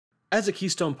As a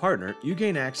Keystone partner, you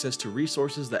gain access to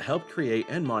resources that help create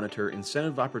and monitor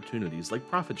incentive opportunities like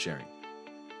profit sharing.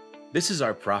 This is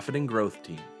our Profit and Growth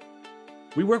team.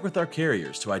 We work with our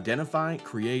carriers to identify,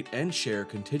 create, and share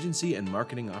contingency and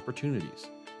marketing opportunities.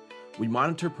 We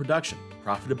monitor production,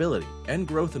 profitability, and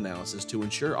growth analysis to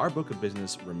ensure our book of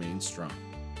business remains strong.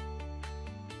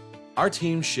 Our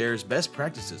team shares best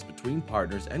practices between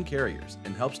partners and carriers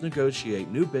and helps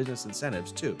negotiate new business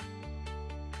incentives too.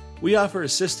 We offer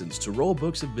assistance to roll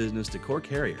books of business to core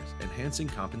carriers, enhancing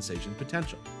compensation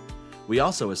potential. We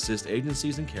also assist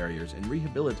agencies and carriers in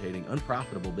rehabilitating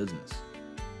unprofitable business.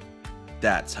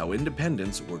 That's how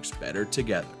independence works better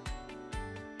together.